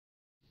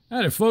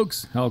Howdy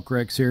folks,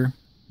 Helcrex here.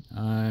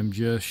 I'm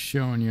just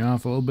showing you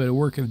off a little bit of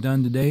work I've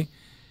done today.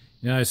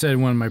 You know, I said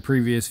in one of my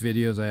previous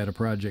videos I had a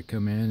project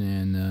come in,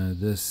 and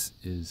this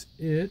is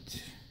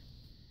it.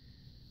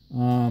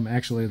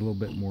 Actually a little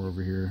bit more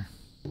over here.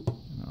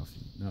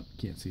 Nope,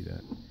 can't see that.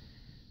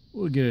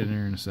 We'll get it in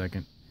there in a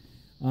second.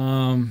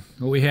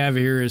 What we have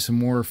here is some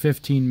more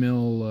 15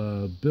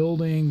 mil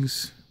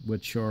buildings,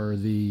 which are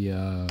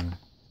the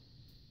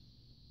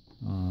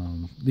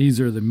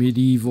these are the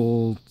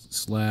medieval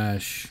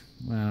slash,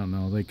 I don't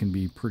know, they can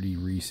be pretty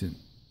recent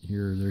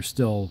here. They're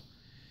still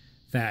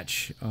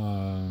thatch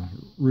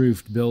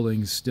roofed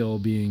buildings still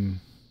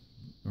being,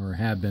 or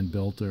have been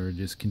built, or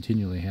just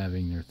continually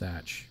having their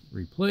thatch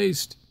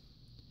replaced.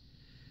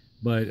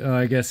 But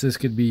I guess this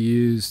could be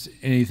used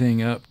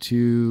anything up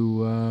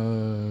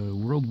to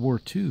World War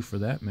II for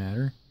that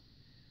matter.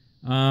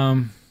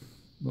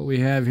 What we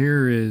have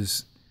here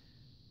is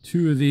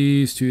two of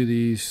these,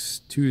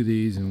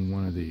 and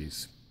one of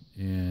these.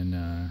 And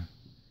I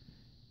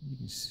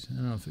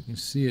don't know if you can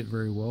see it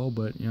very well,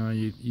 but you know,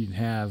 you'd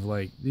have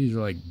like, these are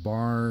like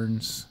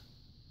barns,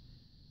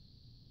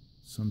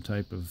 some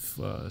type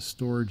of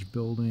storage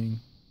building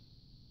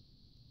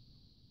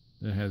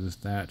that has a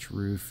thatch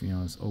roof. You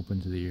know, it's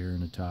open to the air in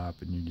the top,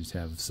 and you just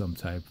have some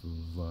type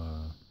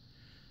of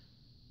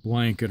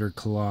blanket or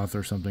cloth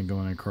or something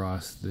going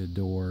across the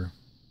door.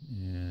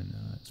 And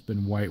it's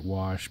been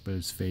whitewashed, but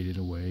it's faded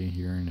away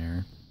here and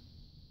there.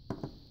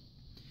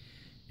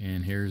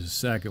 And here's a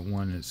second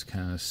one that's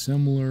kind of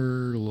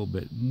similar, a little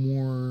bit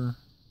more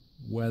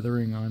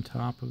weathering on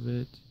top of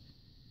it.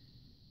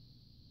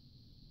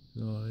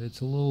 So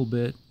it's a little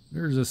bit,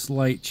 there's a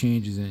slight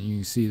changes in it. You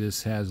can see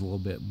this has a little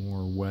bit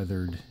more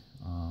weathered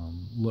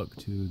look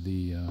to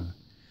the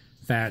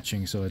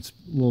thatching, so it's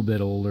a little bit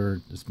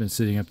older. It's been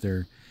sitting up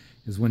there,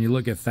 because when you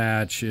look at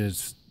thatch,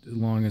 it's, as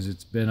long as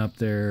it's been up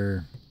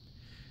there,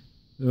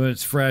 when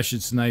it's fresh,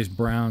 it's nice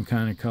brown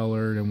kind of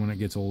colored, and when it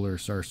gets older, it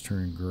starts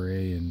turning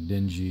gray and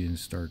dingy and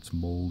starts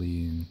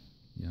moldy, and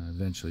you know,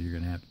 eventually you're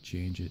going to have to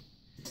change it.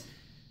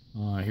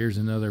 Here's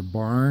another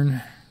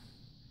barn.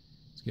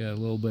 It's got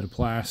a little bit of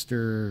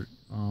plaster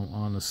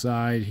on the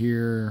side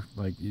here,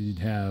 like you'd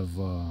have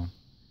what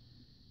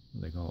do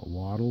they call it,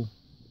 wattle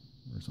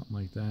or something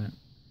like that,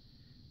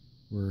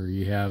 where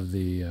you have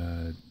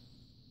the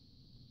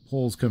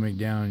poles coming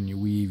down and you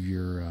weave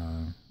your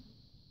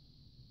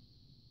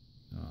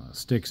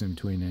sticks in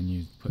between, and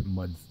you put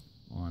mud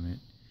on it.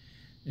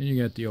 And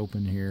you got the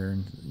open here,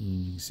 and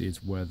you can see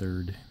it's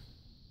weathered.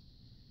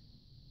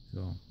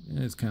 So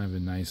it's kind of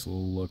a nice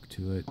little look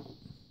to it.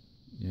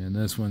 And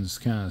this one's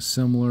kind of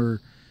similar,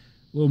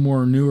 a little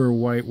more newer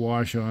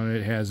whitewash on it.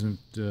 It hasn't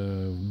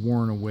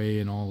worn away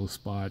in all the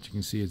spots. You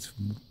can see it's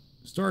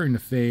starting to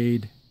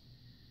fade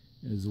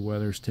as the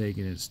weather's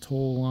taking its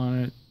toll on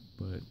it,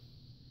 but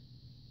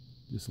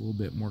just a little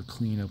bit more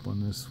cleanup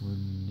on this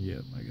one.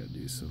 Yep, I gotta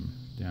do some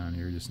down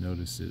here. Just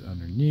notice it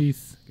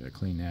underneath. Gotta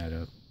clean that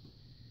up.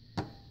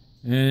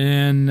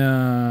 And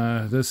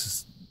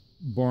this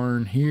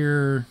barn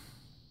here,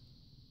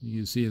 you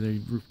can see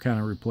they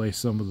kind of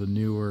replaced some of the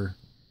newer.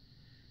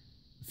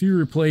 A few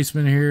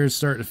replacement here. It's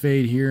starting to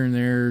fade here and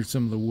there.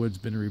 Some of the wood's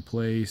been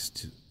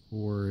replaced,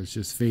 or it's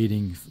just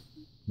fading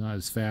not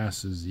as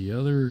fast as the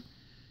other.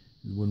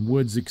 When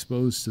wood's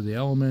exposed to the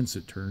elements,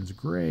 it turns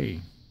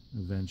gray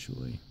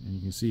eventually, and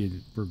you can see it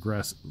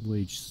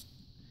progressively,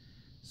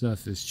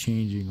 stuff is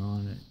changing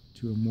on it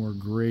to a more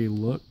gray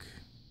look.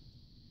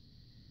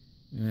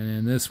 And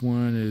then this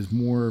one is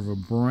more of a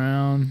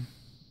brown.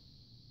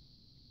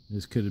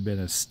 This could have been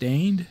a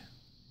stained.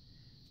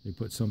 They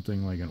put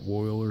something like an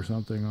oil or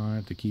something on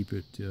it to keep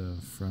it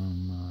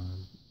from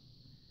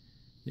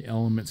the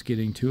elements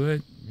getting to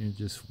it, and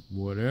just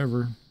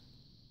whatever.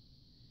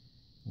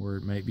 Or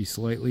it might be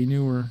slightly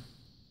newer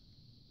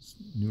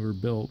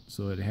built,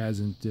 so it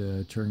hasn't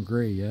turned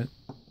gray yet.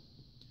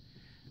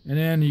 And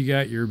then you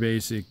got your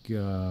basic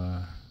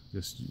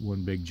just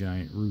one big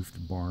giant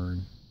roofed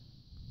barn,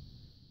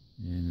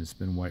 and it's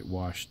been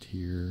whitewashed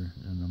here,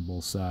 and on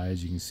both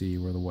sides you can see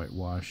where the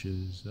whitewash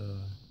is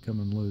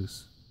coming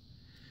loose,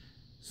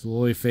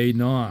 slowly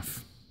fading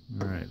off.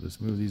 All right,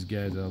 let's move these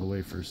guys out of the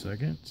way for a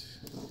second.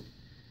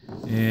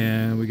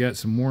 And we got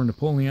some more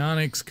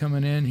Napoleonics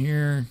coming in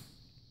here.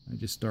 I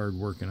just started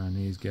working on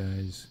these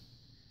guys.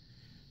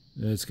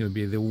 It's going to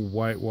be the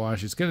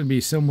whitewash. It's going to be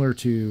similar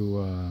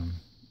to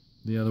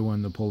the other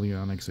one,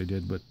 Napoleonics I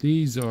did, but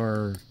these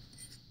are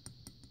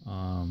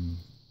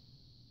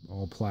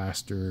all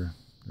plaster.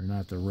 They're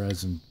not the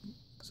resin,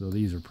 so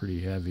these are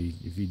pretty heavy.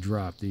 If you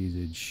drop these,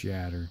 it'd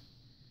shatter.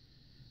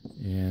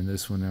 And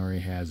this one already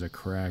has a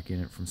crack in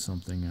it from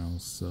something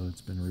else, so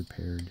it's been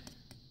repaired.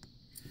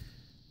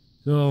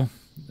 So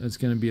that's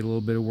going to be a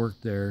little bit of work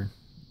there.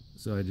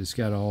 So I just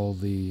got all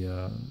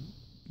the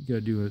got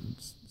to do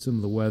some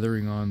of the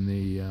weathering on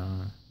the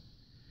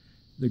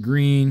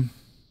green,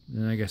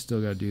 and I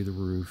still got to do the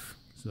roof.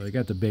 So I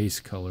got the base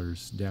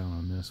colors down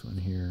on this one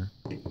here.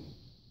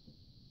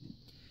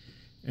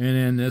 And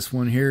then this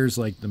one here is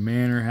like the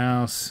manor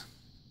house.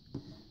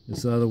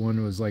 This other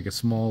one was like a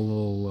small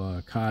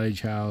little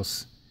cottage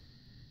house.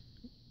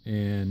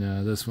 And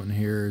this one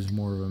here is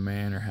more of a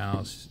manor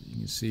house. You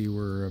can see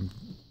where I'm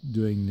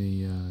doing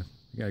the,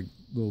 I got a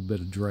little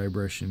bit of dry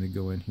brushing to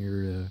go in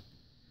here to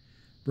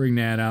bring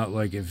that out,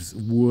 like if it's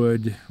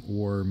wood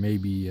or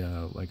maybe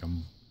like a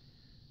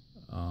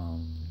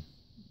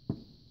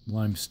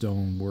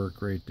limestone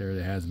work right there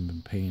that hasn't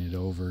been painted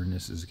over, and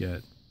this has got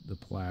the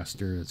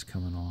plaster that's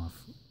coming off.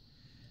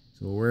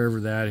 So wherever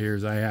that here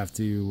is, I have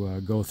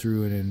to go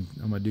through it, and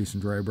I'm going to do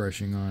some dry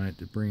brushing on it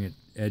to bring it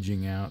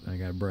edging out. I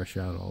got to brush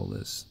out all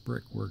this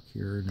brickwork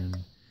here and then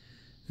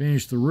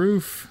finish the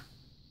roof.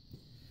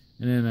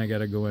 And then I got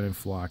to go in and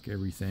flock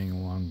everything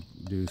along,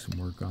 do some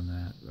work on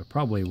that. I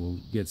probably will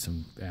get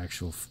some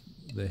actual,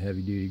 the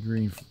heavy duty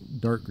green,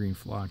 dark green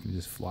flock and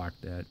just flock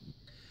that.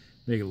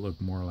 Make it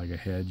look more like a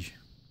hedge.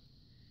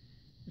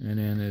 And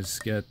then it's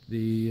got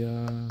the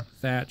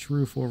thatch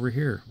roof over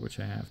here, which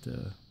I have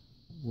to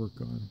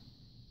work on.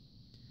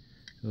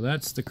 So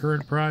that's the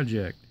current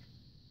project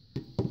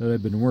that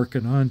I've been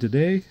working on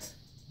today,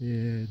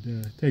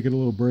 and taking a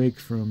little break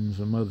from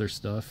some other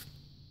stuff.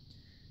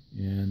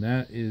 And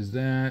that is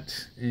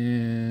that.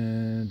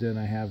 And then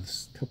I have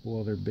a couple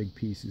other big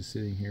pieces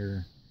sitting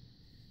here,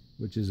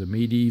 which is a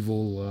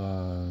medieval,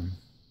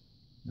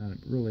 not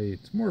really,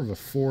 it's more of a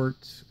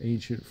fort,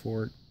 ancient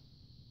fort.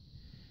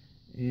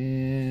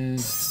 And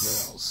what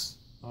else?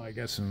 Oh, I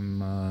got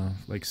some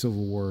like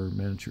Civil War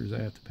miniatures I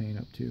have to paint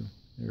up too.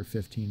 They're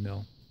 15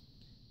 mil.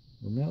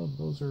 Well, no,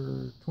 those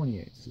are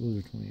 28s.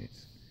 Those are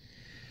 28s.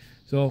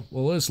 So,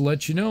 well, let's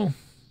let you know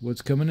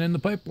what's coming in the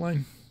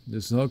pipeline.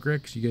 This is Hulk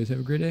Rex. You guys have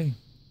a great day.